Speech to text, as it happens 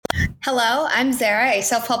Hello, I'm Zara, a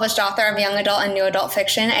self-published author of young adult and new adult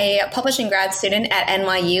fiction, a publishing grad student at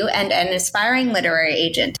NYU, and an aspiring literary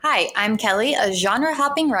agent. Hi, I'm Kelly, a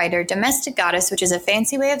genre-hopping writer, domestic goddess, which is a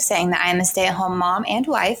fancy way of saying that I am a stay-at-home mom and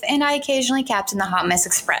wife, and I occasionally captain the Hot Mess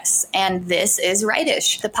Express. And this is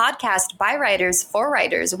Writish, the podcast by writers for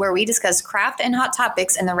writers, where we discuss craft and hot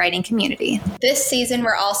topics in the writing community. This season,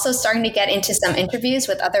 we're also starting to get into some interviews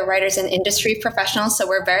with other writers and industry professionals, so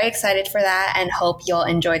we're very excited for that and hope you'll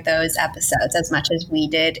enjoy those episodes as much as we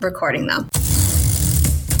did recording them.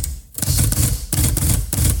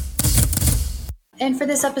 And for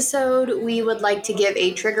this episode, we would like to give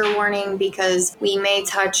a trigger warning because we may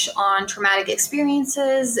touch on traumatic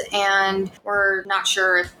experiences and we're not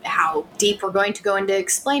sure how deep we're going to go into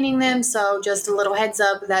explaining them. So just a little heads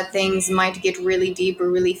up that things might get really deep or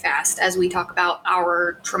really fast as we talk about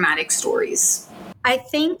our traumatic stories. I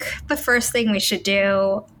think the first thing we should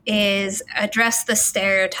do is address the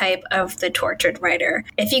stereotype of the tortured writer.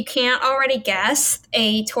 If you can't already guess,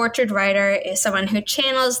 a tortured writer is someone who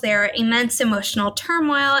channels their immense emotional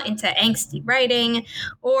turmoil into angsty writing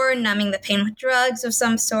or numbing the pain with drugs of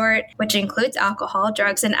some sort, which includes alcohol.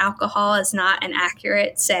 Drugs and alcohol is not an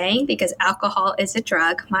accurate saying because alcohol is a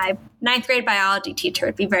drug. My ninth grade biology teacher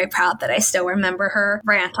would be very proud that I still remember her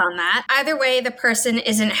rant on that. Either way, the person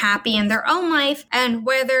isn't happy in their own life, and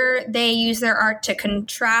whether they use their art to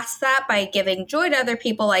contrast that by giving joy to other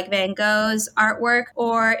people like Van Gogh's artwork,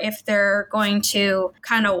 or if they're going to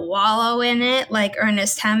kind of wallow in it like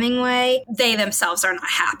Ernest Hemingway, they themselves are not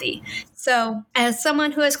happy. So as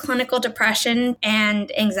someone who has clinical depression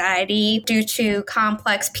and anxiety due to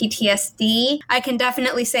complex PTSD, I can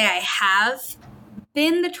definitely say I have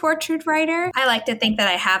been the tortured writer. I like to think that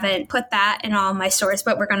I haven't put that in all my stories,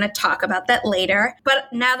 but we're going to talk about that later. But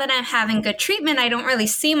now that I'm having good treatment, I don't really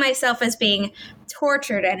see myself as being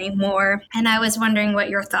tortured anymore. And I was wondering what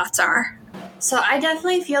your thoughts are. So I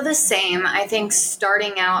definitely feel the same. I think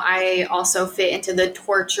starting out, I also fit into the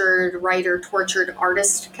tortured writer, tortured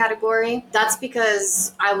artist category. That's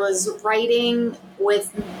because I was writing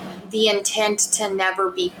with the intent to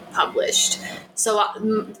never be published. So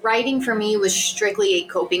writing for me was strictly a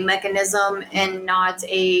coping mechanism and not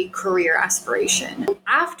a career aspiration.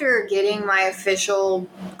 After getting my official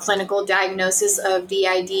clinical diagnosis of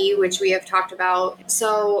DID, which we have talked about,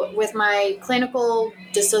 so with my clinical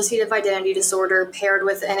dissociative identity disorder paired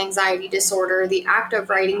with an anxiety disorder, the act of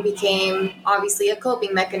writing became obviously a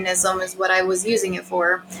coping mechanism is what I was using it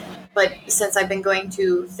for. But since I've been going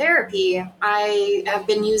to therapy, I have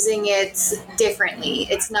been using it differently.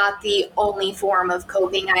 It's not the only form of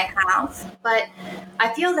coping I have. But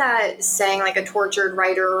I feel that saying like a tortured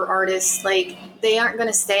writer or artist, like they aren't going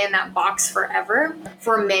to stay in that box forever.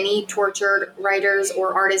 For many tortured writers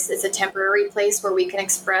or artists, it's a temporary place where we can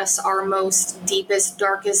express our most deepest,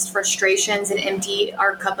 darkest frustrations and empty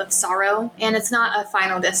our cup of sorrow. And it's not a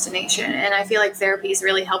final destination. And I feel like therapy has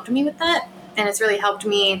really helped me with that. And it's really helped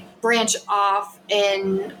me branch off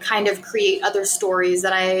and kind of create other stories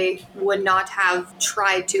that I would not have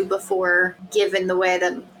tried to before, given the way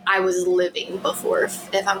that I was living before,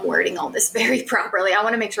 if I'm wording all this very properly. I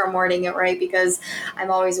want to make sure I'm wording it right because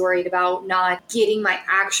I'm always worried about not getting my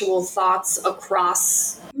actual thoughts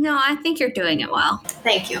across. No, I think you're doing it well.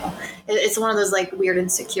 Thank you. It's one of those like weird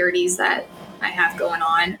insecurities that I have going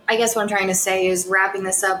on. I guess what I'm trying to say is, wrapping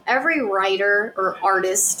this up, every writer or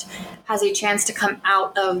artist has a chance to come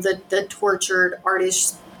out of the tortured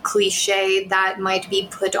artist cliche that might be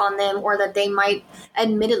put on them or that they might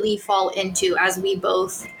admittedly fall into, as we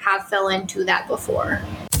both have fell into that before.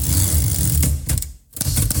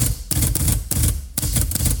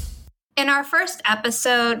 In our first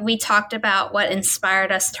episode, we talked about what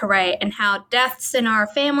inspired us to write and how deaths in our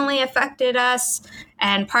family affected us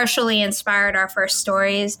and partially inspired our first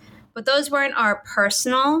stories. But those weren't our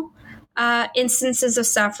personal instances of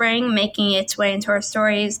suffering making its way into our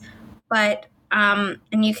stories. But, and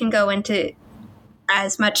you can go into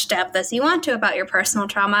as much depth as you want to about your personal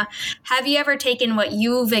trauma. Have you ever taken what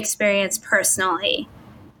you've experienced personally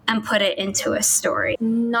and put it into a story?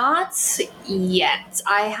 Not yet.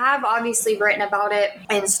 I have obviously written about it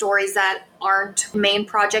in stories that aren't main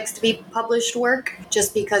projects to be published work,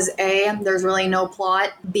 just because A, there's really no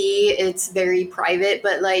plot, B, it's very private.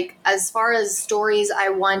 But like, as far as stories I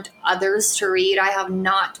want others to read, I have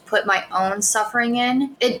not put my own suffering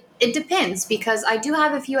in. It depends, because I do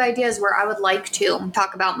have a few ideas where I would like to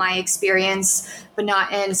talk about my experience, but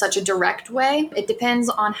not in such a direct way. It depends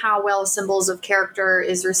on how well Symbols of Character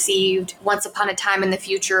is received once upon a time in the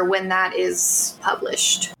future when that is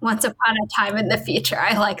published. Once upon a time in the future.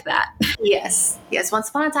 I like that. Yes, once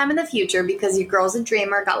upon a time in the future, because your girl's a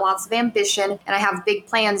dreamer, got lots of ambition, and I have big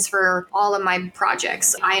plans for all of my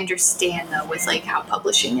projects. I understand, though, with like how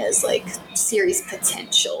publishing is, like series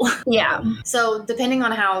potential. Yeah. So depending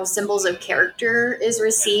on how Symbols of Character is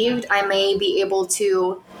received, I may be able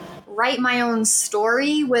to write my own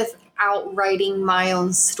story without writing my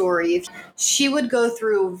own story. She would go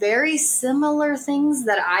through very similar things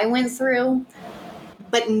that I went through,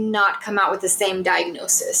 but not come out with the same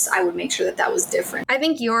diagnosis. I would make sure that that was different. I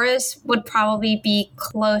think yours would probably be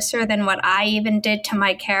closer than what I even did to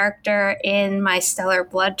my character in my Stellar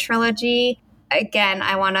Blood trilogy. Again,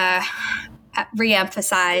 I want to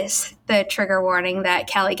re-emphasize the trigger warning that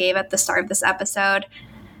Kelly gave at the start of this episode.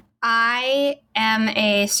 I am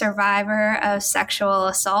a survivor of sexual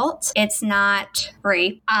assault. It's not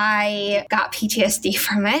rape. I got PTSD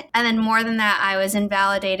from it. And then more than that, I was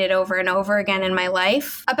invalidated over and over again in my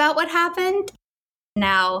life about what happened.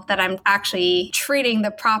 Now that I'm actually treating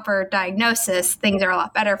the proper diagnosis, things are a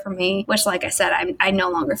lot better for me, which, like I said, I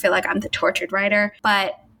no longer feel like I'm the tortured writer.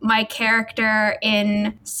 But my character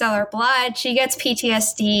in Stellar Blood, she gets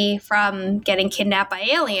PTSD from getting kidnapped by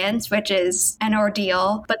aliens, which is an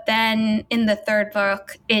ordeal. But then in the third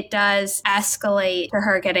book, it does escalate to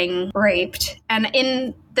her getting raped. And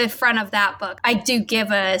in the front of that book, I do give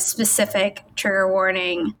a specific trigger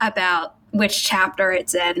warning about which chapter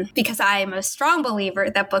it's in, because I am a strong believer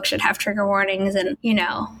that books should have trigger warnings, and,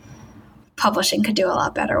 publishing could do a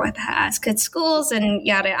lot better with that, as could schools and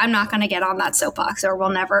yada. I'm not going to get on that soapbox or we'll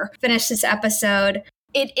never finish this episode.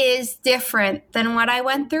 It is different than what I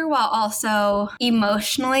went through, while also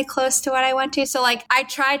emotionally close to what I went to. So, I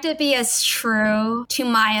tried to be as true to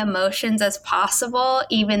my emotions as possible,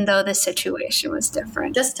 even though the situation was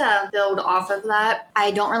different. Just to build off of that, I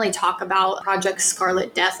don't really talk about Project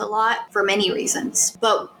Scarlet Death a lot for many reasons.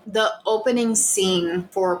 But the opening scene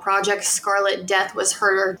for Project Scarlet Death was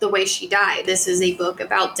her, the way she died. This is a book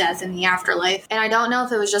about death in the afterlife. And I don't know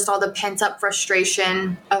if it was just all the pent-up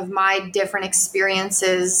frustration of my different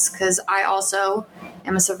experiences, because I also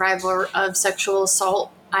am a survivor of sexual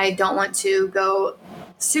assault. I don't want to go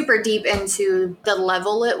super deep into the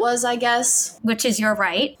level it was, I guess. Which is your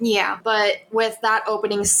right. Yeah, but with that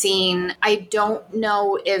opening scene, I don't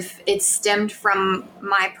know if it stemmed from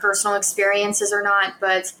my personal experiences or not,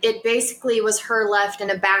 but it basically was her left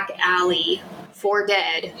in a back alley for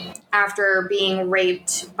dead after being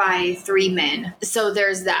raped by 3 men. So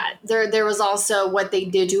there's that. There was also what they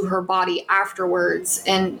did to her body afterwards,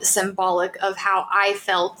 and symbolic of how I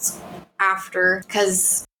felt after,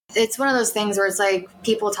 because it's one of those things where it's like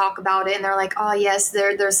people talk about it and they're like, oh yes,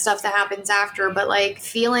 there's stuff that happens after, but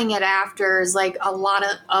feeling it after is a lot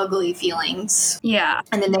of ugly feelings. Yeah.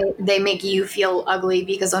 And then they make you feel ugly,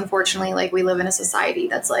 because unfortunately we live in a society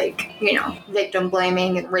that's victim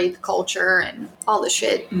blaming and rape culture and all the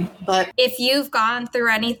shit. But if you've gone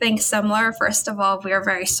through anything similar, first of all, we are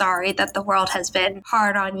very sorry that the world has been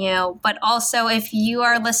hard on you. But also, if you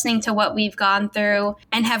are listening to what we've gone through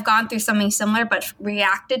and have gone through something similar but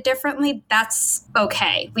reacted differently, that's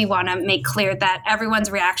okay. We want to make clear that everyone's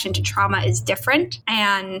reaction to trauma is different,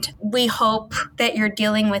 and we hope that you're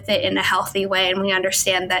dealing with it in a healthy way, and we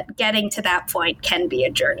understand that getting to that point can be a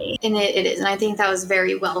journey. And it is, and I think that was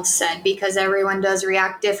very well said, because everyone does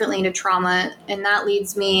react differently to trauma, and that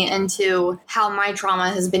leads me into how my trauma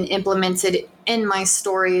has been implemented in my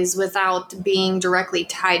stories without being directly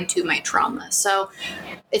tied to my trauma. So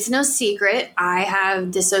it's no secret, I have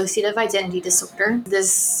dissociative identity disorder.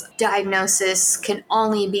 This diagnosis can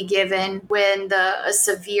only be given when a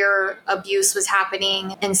severe abuse was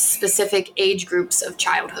happening in specific age groups of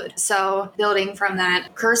childhood. So building from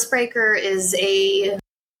that, Cursebreaker is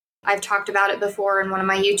I've talked about it before in one of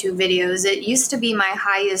my YouTube videos. It used to be my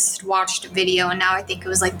highest watched video, and now I think it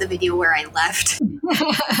was the video where I left.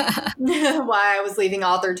 Why I was leaving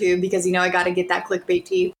AuthorTube, because, I got to get that clickbait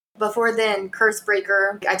tea. Before then,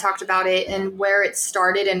 Cursebreaker, I talked about it and where it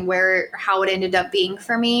started and how it ended up being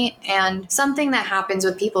for me. And something that happens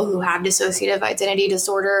with people who have dissociative identity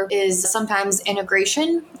disorder is sometimes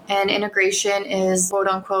integration. And integration is quote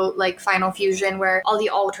unquote final fusion, where all the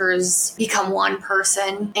alters become one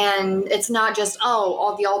person. And it's not just,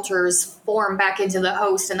 all the alters form back into the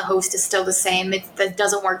host and the host is still the same. It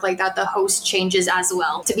doesn't work like that. The host changes as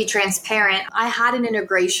well. To be transparent, I had an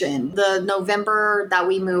integration the November that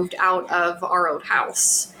we moved out of our old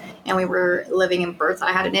house and we were living in Bertha.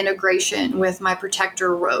 I had an integration with my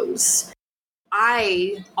protector Rose.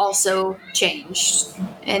 I also changed,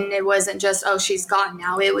 and it wasn't just, oh, she's gone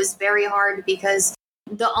now. It was very hard because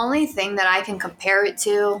the only thing that I can compare it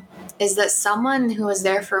to is that someone who was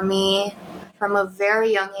there for me from a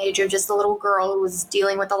very young age, of just a little girl who was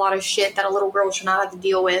dealing with a lot of shit that a little girl should not have to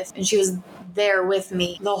deal with, and she was there with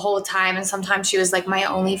me the whole time, and sometimes she was like my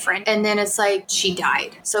only friend, and then it's like she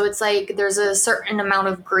died. So it's like there's a certain amount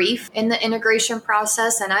of grief in the integration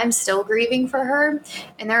process, and I'm still grieving for her,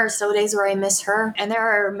 and there are still days where I miss her, and there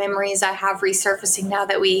are memories I have resurfacing now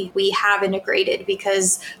that we have integrated,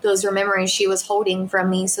 because those were memories she was holding from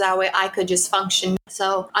me so that way I could just function.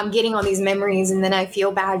 So I'm getting all these memories, and then I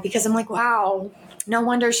feel bad because I'm like, wow, no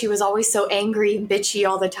wonder she was always so angry and bitchy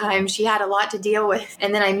all the time. She had a lot to deal with.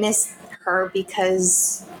 And then I miss her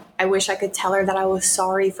because I wish I could tell her that I was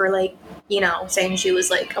sorry for, like, you know, saying she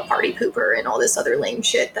was like a party pooper and all this other lame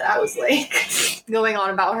shit that I was like going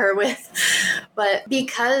on about her with. But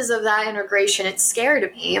because of that integration, it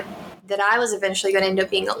scared me that I was eventually going to end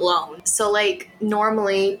up being alone. So like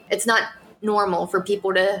normally it's not normal for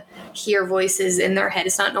people to hear voices in their head.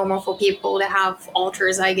 It's not normal for people to have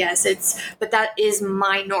alters, I guess. But that is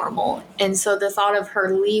my normal. And so the thought of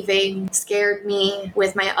her leaving scared me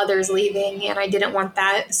with my others leaving, and I didn't want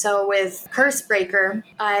that. So with Cursebreaker,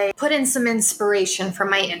 I put in some inspiration from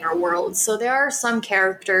my inner world. So there are some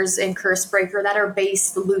characters in Cursebreaker that are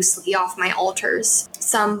based loosely off my alters.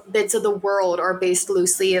 Some bits of the world are based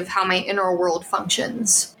loosely of how my inner world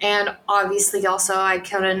functions. And obviously also I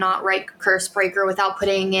could not write Cursebreaker without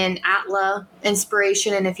putting in Atla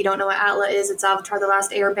inspiration. And if you don't know what Atla is, it's Avatar: The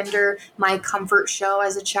Last Airbender, my comfort show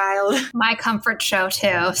as a child. My comfort show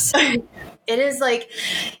too. It is like,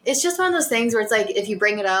 it's just one of those things where it's like, if you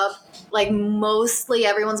bring it up, like mostly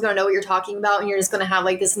everyone's going to know what you're talking about, and you're just going to have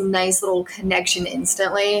like this nice little connection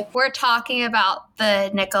instantly. We're talking about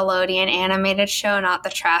the Nickelodeon animated show, not the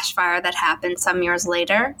trash fire that happened some years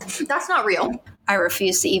later. That's not real. I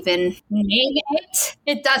refuse to even name it.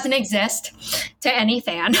 It doesn't exist to any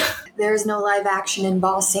fan. There's no live action in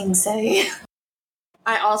Ba Sing Se.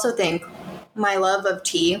 I also think my love of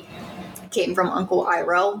tea came from Uncle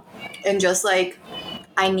Iroh, and just like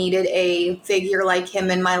I needed a figure like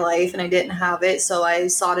him in my life and I didn't have it, so I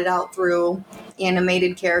sought it out through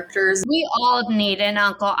animated characters. We all need an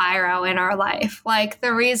Uncle Iroh in our life. Like,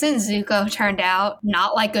 the reason Zuko turned out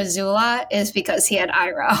not like Azula is because he had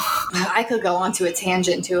Iroh. I could go on to a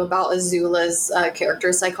tangent too about Azula's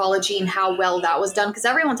character psychology and how well that was done, because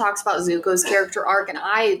everyone talks about Zuko's character arc, and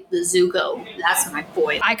Zuko, that's my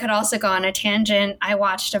boy. I could also go on a tangent. I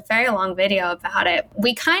watched a very long video about it.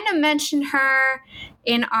 We kind of mentioned her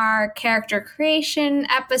in our character creation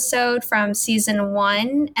episode from season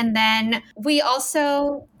 1. And then we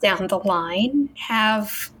also, down the line,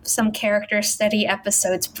 have some character study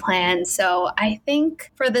episodes planned. So I think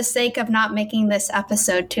for the sake of not making this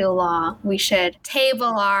episode too long, we should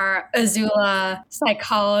table our Azula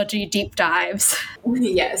psychology deep dives.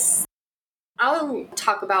 Yes. I'll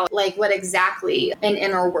talk about like what exactly an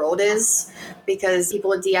inner world is, because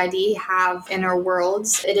people with DID have inner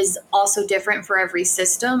worlds. It is also different for every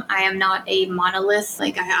system. I am not a monolith.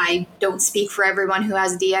 Like I don't speak for everyone who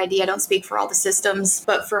has DID. I don't speak for all the systems.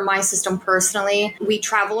 But for my system personally, we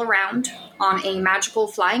travel around on a magical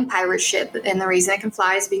flying pirate ship. And the reason it can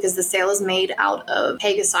fly is because the sail is made out of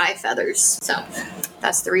Pegasi feathers. So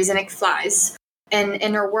that's the reason it flies. In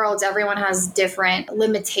inner worlds, everyone has different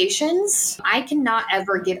limitations. I cannot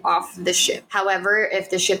ever get off the ship. However, if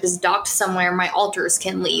the ship is docked somewhere, my alters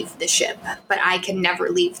can leave the ship, but I can never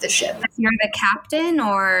leave the ship. If you're the captain,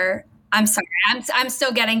 or I'm sorry, I'm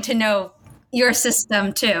still getting to know your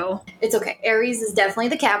system too. It's okay. Aries is definitely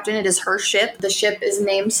the captain. It is her ship. The ship is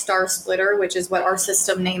named Star Splitter, which is what our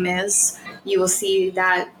system name is. You will see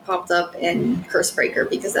that popped up in Cursebreaker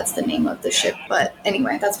because that's the name of the ship. But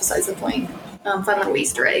anyway, that's besides the point. Fun little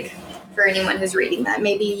Easter egg for anyone who's reading that.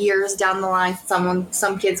 Maybe years down the line,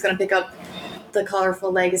 some kid's going to pick up The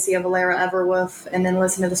Colorful Legacy of Alara Everwolf and then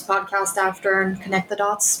listen to this podcast after and connect the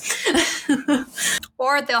dots.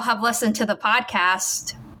 Or they'll have listened to the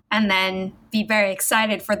podcast and then be very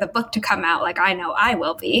excited for the book to come out, like I know I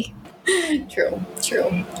will be. True.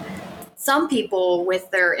 Some people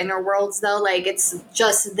with their inner worlds, though, like it's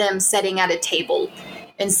just them sitting at a table.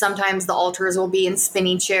 And sometimes the altars will be in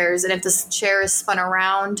spinny chairs. And if the chair is spun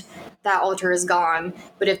around, that altar is gone.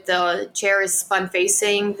 But if the chair is spun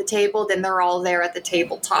facing the table, then they're all there at the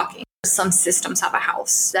table talking. Some systems have a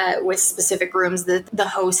house that with specific rooms that the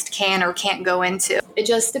host can or can't go into. It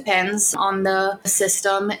just depends on the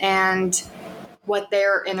system and what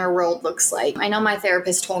their inner world looks like. I know my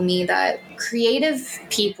therapist told me that creative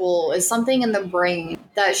people is something in the brain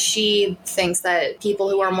that she thinks that people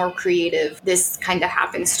who are more creative, this kind of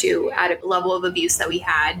happens to at a level of abuse that we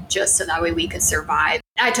had, just so that way we could survive.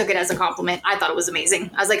 I took it as a compliment. I thought it was amazing.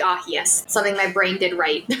 I was like, yes, something my brain did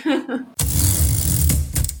right.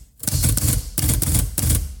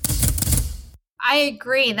 I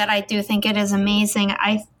agree that I do think it is amazing.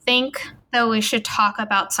 I think that we should talk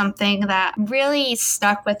about something that really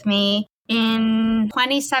stuck with me. In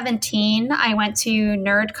 2017, I went to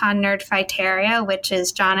NerdCon Nerdfighteria, which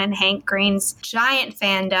is John and Hank Green's giant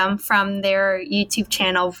fandom from their YouTube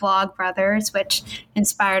channel, Vlogbrothers, which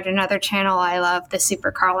inspired another channel I love, the Super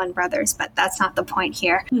Carlin Brothers, but that's not the point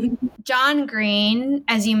here. John Green,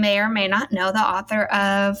 as you may or may not know, the author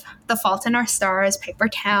of The Fault in Our Stars, Paper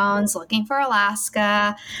Towns, Looking for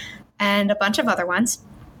Alaska, and a bunch of other ones.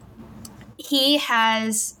 He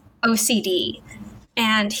has OCD.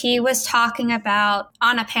 And he was talking about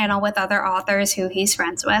on a panel with other authors who he's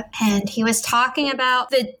friends with. And he was talking about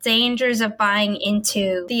the dangers of buying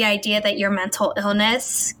into the idea that your mental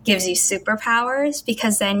illness gives you superpowers,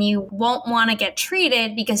 because then you won't want to get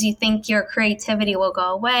treated because you think your creativity will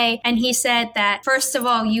go away. And he said that, first of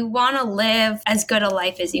all, you want to live as good a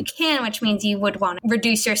life as you can, which means you would want to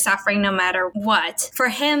reduce your suffering no matter what. For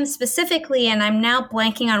him specifically, and I'm now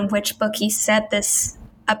blanking on which book he said this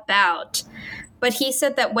about, but he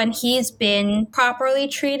said that when he's been properly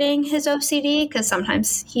treating his OCD, because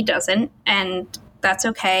sometimes he doesn't, and that's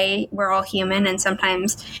okay. We're all human. And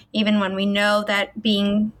sometimes even when we know that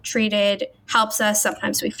being treated helps us,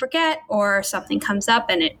 sometimes we forget or something comes up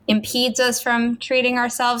and it impedes us from treating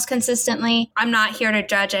ourselves consistently. I'm not here to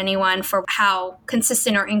judge anyone for how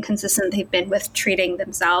consistent or inconsistent they've been with treating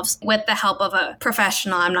themselves with the help of a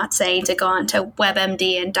professional. I'm not saying to go on to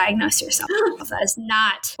WebMD and diagnose yourself. That is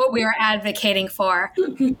not what we are advocating for.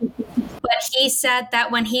 But he said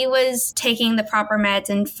that when he was taking the proper meds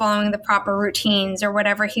and following the proper routines or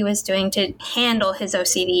whatever he was doing to handle his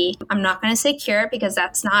OCD, I'm not going to say cure because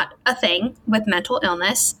that's not a thing with mental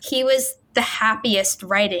illness, he was the happiest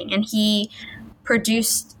writing, and he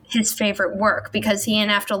produced his favorite work because he didn't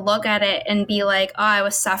have to look at it and be like, oh, I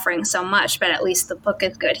was suffering so much, but at least the book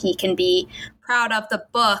is good. He can be proud of the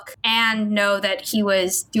book and know that he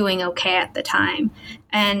was doing okay at the time.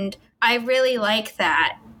 And I really like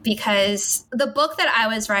that, because the book that I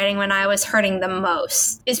was writing when I was hurting the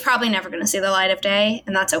most is probably never going to see the light of day,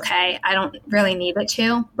 and that's okay. I don't really need it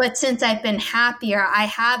to. But since I've been happier, I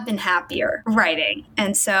have been happier writing.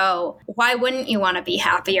 And so why wouldn't you want to be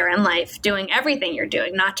happier in life doing everything you're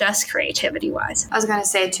doing, not just creativity-wise? I was going to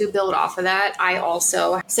say, to build off of that, I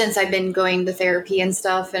also, since I've been going to therapy and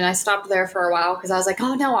stuff, and I stopped there for a while because I was like,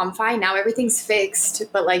 oh no, I'm fine now. Everything's fixed.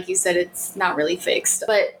 But like you said, it's not really fixed.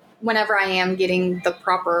 But whenever I am getting the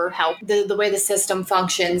proper help, the way the system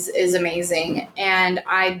functions is amazing. And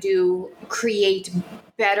I do create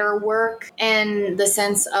better work in the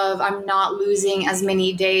sense of I'm not losing as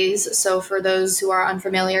many days. So for those who are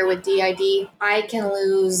unfamiliar with DID, I can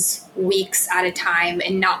lose weeks at a time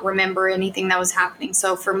and not remember anything that was happening.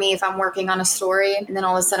 So for me, if I'm working on a story and then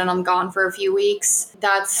all of a sudden I'm gone for a few weeks,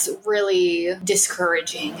 that's really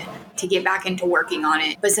discouraging to get back into working on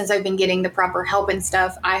it. But since I've been getting the proper help and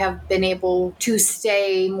stuff, I have been able to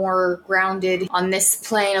stay more grounded on this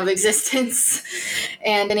plane of existence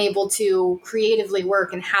and been able to creatively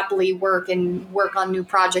work and happily work and work on new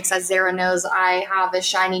projects. As Zara knows, I have a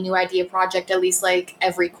shiny new idea project at least like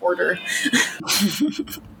every quarter.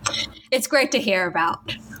 It's great to hear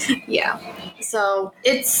about. Yeah. So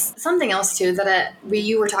it's something else too that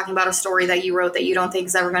you were talking about a story that you wrote that you don't think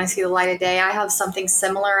is ever going to see the light of day. I have something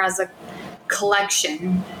similar as a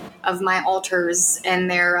collection of my alters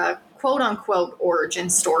and their quote-unquote origin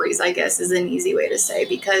stories, I guess is an easy way to say,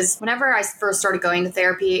 because whenever I first started going to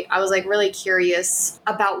therapy, I was like really curious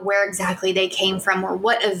about where exactly they came from or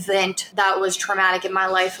what event that was traumatic in my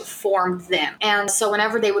life formed them. And so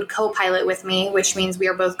whenever they would co-pilot with me, which means we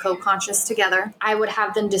are both co-conscious together, I would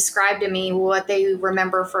have them describe to me what they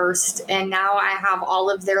remember first. And now I have all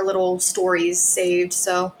of their little stories saved.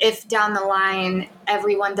 So if down the line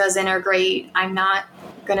everyone does integrate, I'm not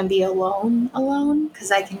gonna be alone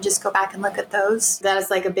because I can just go back and look at those. That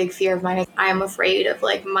is like a big fear of mine. I am afraid of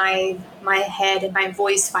like my head and my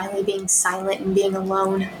voice finally being silent and being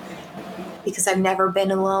alone, because I've never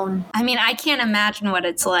been alone. I mean, I can't imagine what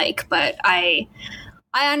it's like, but I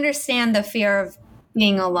understand the fear of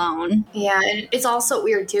being alone. Yeah, and it's also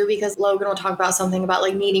weird too because Logan will talk about something about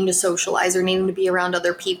like needing to socialize or needing to be around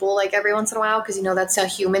other people like every once in a while because that's a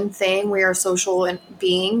human thing. We are social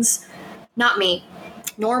beings. Not me.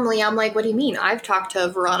 Normally, I'm like, what do you mean? I've talked to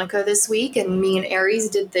Veronica this week, and me and Aries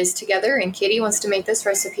did this together, and Kitty wants to make this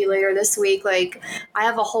recipe later this week. Like, I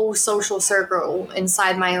have a whole social circle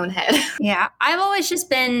inside my own head. Yeah, I've always just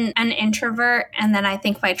been an introvert, and then I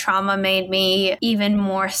think my trauma made me even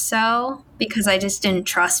more so because I just didn't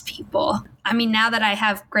trust people. I mean, now that I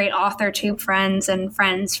have great AuthorTube friends and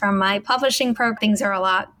friends from my publishing program, things are a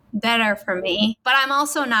lot better for me. But I'm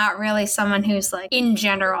also not really someone who's like, in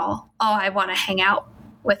general, oh, I want to hang out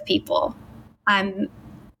with people. There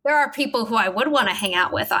are people who I would want to hang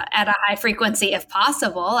out with at a high frequency if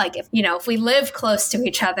possible. Like if we live close to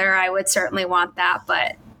each other, I would certainly want that.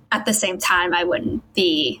 But at the same time, I wouldn't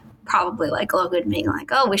be probably like Logan being like,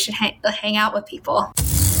 oh, we should hang out with people.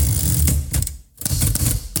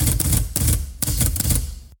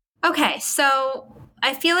 Okay, so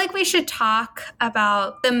I feel like we should talk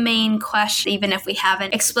about the main question, even if we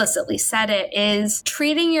haven't explicitly said it, is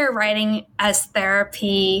treating your writing as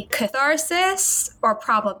therapy catharsis or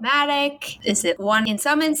problematic? Is it one in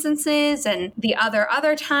some instances and the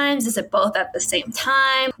other times? Is it both at the same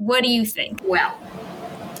time? What do you think? Well,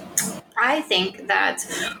 I think that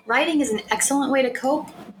writing is an excellent way to cope,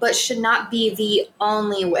 but should not be the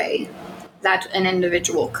only way that an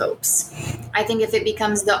individual copes. I think if it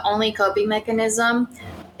becomes the only coping mechanism,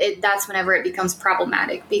 that's whenever it becomes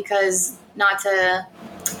problematic. Because, not to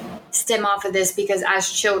stem off of this, because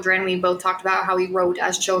as children, we both talked about how we wrote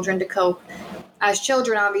as children to cope. As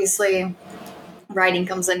children, obviously, writing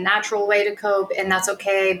comes a natural way to cope, and that's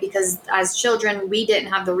okay because as children, we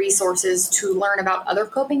didn't have the resources to learn about other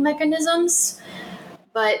coping mechanisms.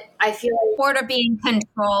 But I feel like, or to be in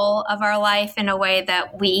control of our life in a way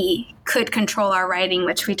that we could control our writing,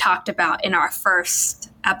 which we talked about in our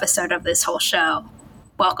first episode of this whole show.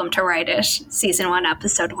 Welcome to Write-ish, Season 1,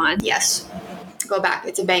 Episode 1. Yes. Go back.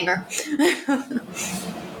 It's a banger.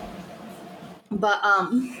 But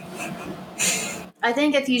I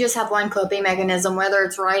think if you just have one coping mechanism, whether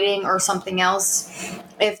it's writing or something else,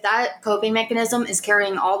 if that coping mechanism is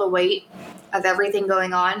carrying all the weight of everything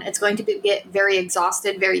going on, it's going to get very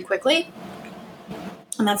exhausted very quickly.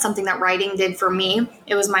 And that's something that writing did for me.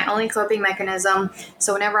 It was my only coping mechanism.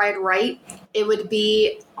 So whenever I'd write, it would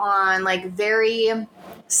be on like very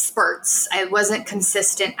spurts. I wasn't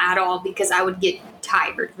consistent at all because I would get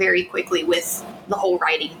tired very quickly with the whole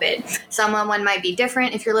writing bit. Someone might be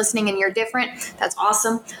different. If you're listening and you're different, that's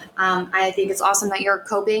awesome. I think it's awesome that your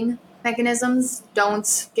coping mechanisms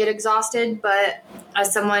don't get exhausted, but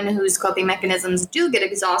as someone whose coping mechanisms do get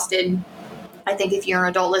exhausted, I think if you're an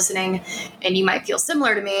adult listening and you might feel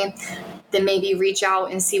similar to me, then maybe reach out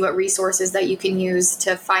and see what resources that you can use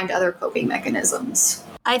to find other coping mechanisms.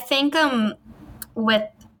 I think I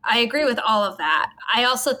agree with all of that. I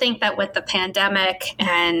also think that with the pandemic,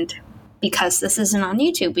 and because this isn't on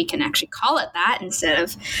YouTube, we can actually call it that instead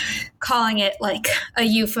of calling it like a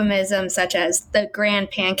euphemism such as the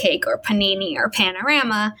Grand Pancake or Panini or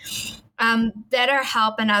Panorama.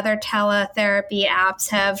 BetterHelp and other teletherapy apps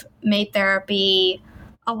have made therapy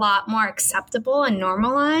a lot more acceptable and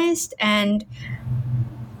normalized. And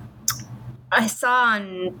I saw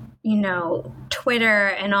on, Twitter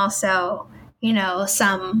and also,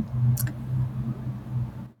 some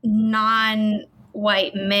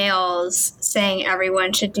non-white males saying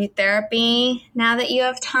everyone should do therapy now that you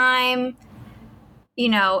have time.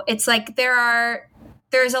 It's like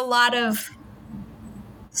there's a lot of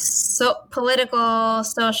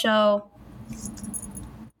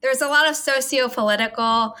there's a lot of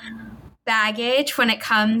socio-political baggage when it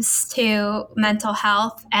comes to mental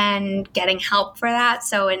health and getting help for that.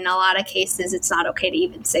 So in a lot of cases, it's not okay to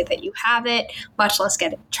even say that you have it, much less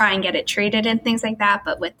try and get it treated and things like that.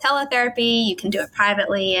 But with teletherapy, you can do it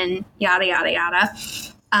privately and yada, yada, yada.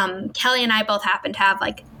 Kelly and I both happen to have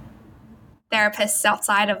like therapists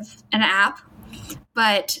outside of an app,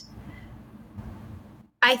 but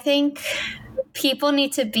I think people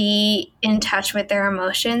need to be in touch with their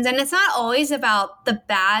emotions. And it's not always about the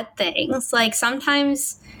bad things. Like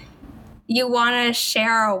sometimes you want to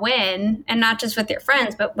share a win, and not just with your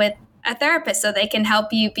friends, but with a therapist so they can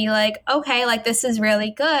help you be like, okay, like this is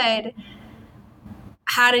really good.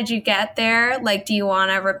 How did you get there? Like, do you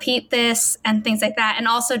want to repeat this and things like that? And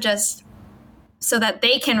also just so that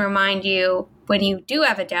they can remind you when you do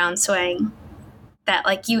have a downswing that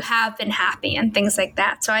like you have been happy and things like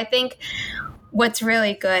that. So I think what's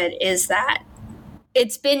really good is that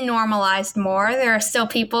it's been normalized more. There are still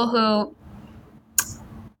people who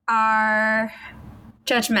are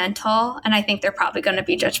judgmental, and I think they're probably going to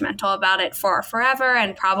be judgmental about it for forever,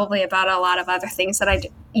 and probably about a lot of other things that I,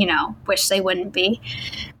 wish they wouldn't be.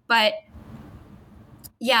 But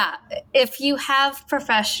yeah, if you have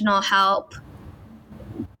professional help,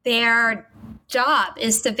 their job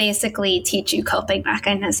is to basically teach you coping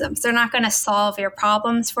mechanisms. They're not going to solve your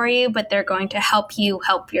problems for you, but they're going to help you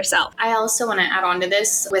help yourself. I also want to add on to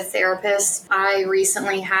this with therapists. I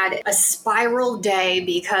recently had a spiral day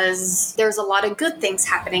because there's a lot of good things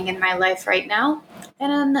happening in my life right now.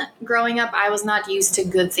 And growing up, I was not used to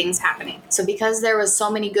good things happening. So because there was so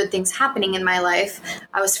many good things happening in my life,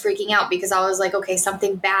 I was freaking out because I was like, okay,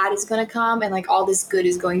 something bad is going to come and like all this good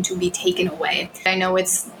is going to be taken away. I know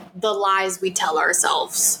it's the lies we tell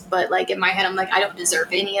ourselves, but like in my head, I'm like, I don't deserve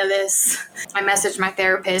any of this. I messaged my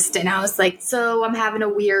therapist and I was like, so I'm having a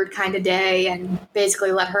weird kind of day, and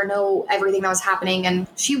basically let her know everything that was happening. And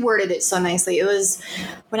she worded it so nicely. It was,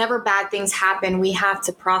 whenever bad things happen, we have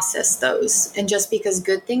to process those. And just because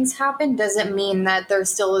good things happen doesn't mean that there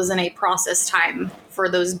still isn't a process time for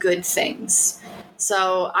those good things.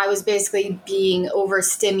 So I was basically being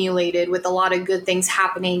overstimulated with a lot of good things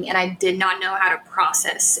happening, and I did not know how to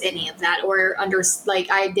process any of that, or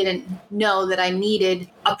I didn't know that I needed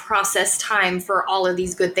a process time for all of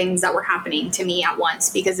these good things that were happening to me at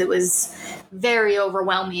once, because it was very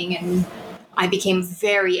overwhelming and I became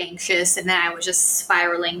very anxious, and then I was just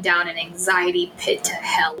spiraling down an anxiety pit to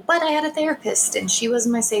hell. But I had a therapist and she was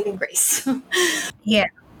my saving grace. Yeah.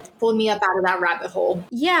 Pulled me up out of that rabbit hole.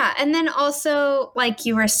 Yeah. And then also, like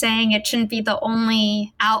you were saying, it shouldn't be the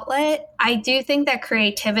only outlet. I do think that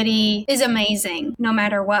creativity is amazing no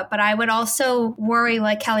matter what. But I would also worry,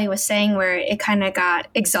 like Kelly was saying, where it kind of got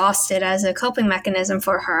exhausted as a coping mechanism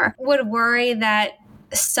for her, would worry that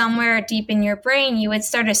somewhere deep in your brain, you would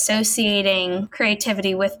start associating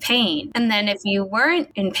creativity with pain. And then if you weren't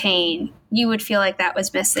in pain, you would feel like that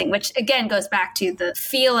was missing, which again goes back to the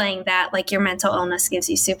feeling that like your mental illness gives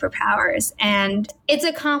you superpowers. And it's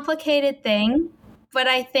a complicated thing, but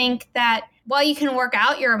I think that while you can work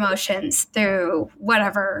out your emotions through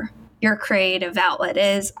whatever your creative outlet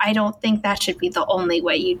is, I don't think that should be the only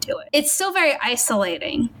way you do it. It's still very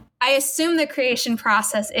isolating. I assume the creation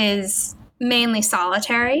process is mainly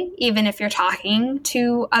solitary, even if you're talking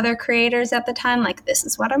to other creators at the time, like, this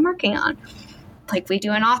is what I'm working on. Like we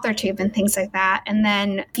do an author tube and things like that. And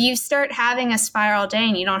then if you start having a spiral day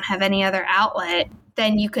and you don't have any other outlet,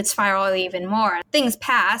 then you could spiral even more. Things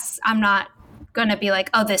pass. I'm not going to be like,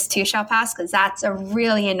 oh, this too shall pass, because that's a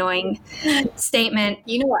really annoying statement.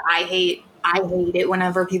 You know what I hate? I hate it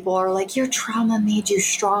whenever people are like, your trauma made you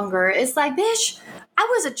stronger. It's like, bitch, I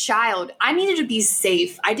was a child. I needed to be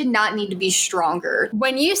safe. I did not need to be stronger.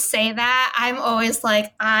 When you say that, I'm always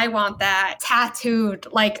like, I want that tattooed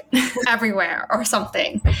like everywhere or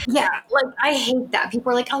something. Yeah, like I hate that.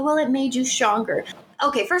 People are like, oh, well, it made you stronger.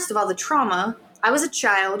 Okay, first of all, the trauma, I was a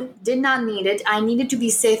child, did not need it. I needed to be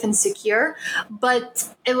safe and secure, but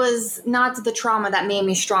it was not the trauma that made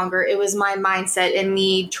me stronger. It was my mindset and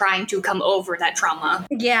me trying to come over that trauma.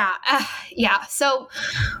 Yeah. Yeah. So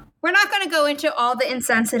we're not going to go into all the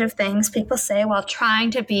insensitive things people say while trying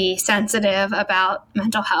to be sensitive about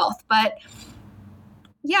mental health. But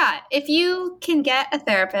yeah, if you can get a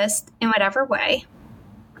therapist in whatever way,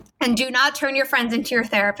 and do not turn your friends into your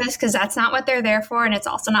therapist, because that's not what they're there for, and it's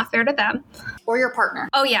also not fair to them. Or your partner.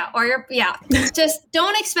 Oh, yeah. Just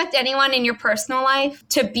don't expect anyone in your personal life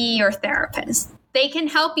to be your therapist. They can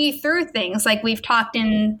help you through things. Like we've talked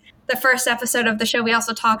in the first episode of the show, we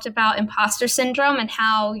also talked about imposter syndrome and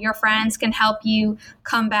how your friends can help you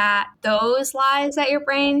combat those lies that your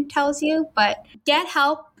brain tells you. But get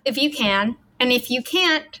help if you can. And if you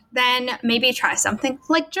can't, then maybe try something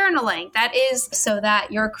like journaling. That is so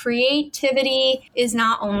that your creativity is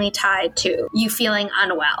not only tied to you feeling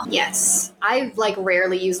unwell. Yes. I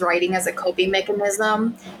rarely use writing as a coping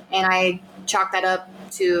mechanism, and I chalk that up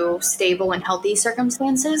to stable and healthy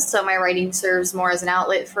circumstances. So my writing serves more as an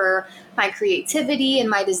outlet for my creativity and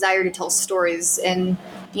my desire to tell stories, and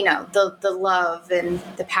the love and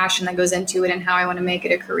the passion that goes into it, and how I want to make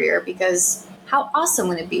it a career. Because how awesome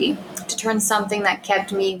would it be to turn something that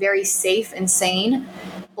kept me very safe and sane,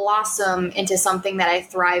 blossom into something that I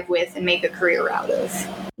thrive with and make a career out of?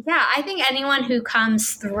 Yeah, I think anyone who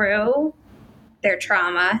comes through their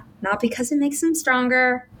trauma, not because it makes them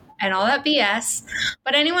stronger and all that BS,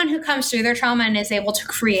 but anyone who comes through their trauma and is able to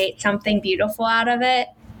create something beautiful out of it,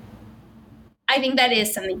 I think that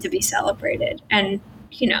is something to be celebrated. And,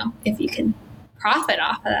 if you can profit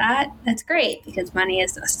off of that, that's great, because money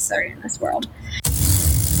is necessary in this world.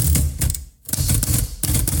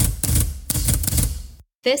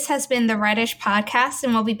 This has been the Writish Podcast,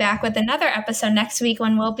 and we'll be back with another episode next week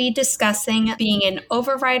when we'll be discussing being an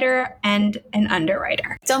overwriter and an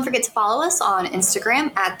underwriter. Don't forget to follow us on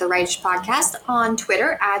Instagram at the Writish Podcast, on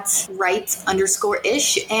Twitter at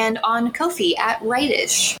write_ish, and on Ko-fi at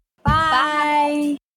Writish. Bye.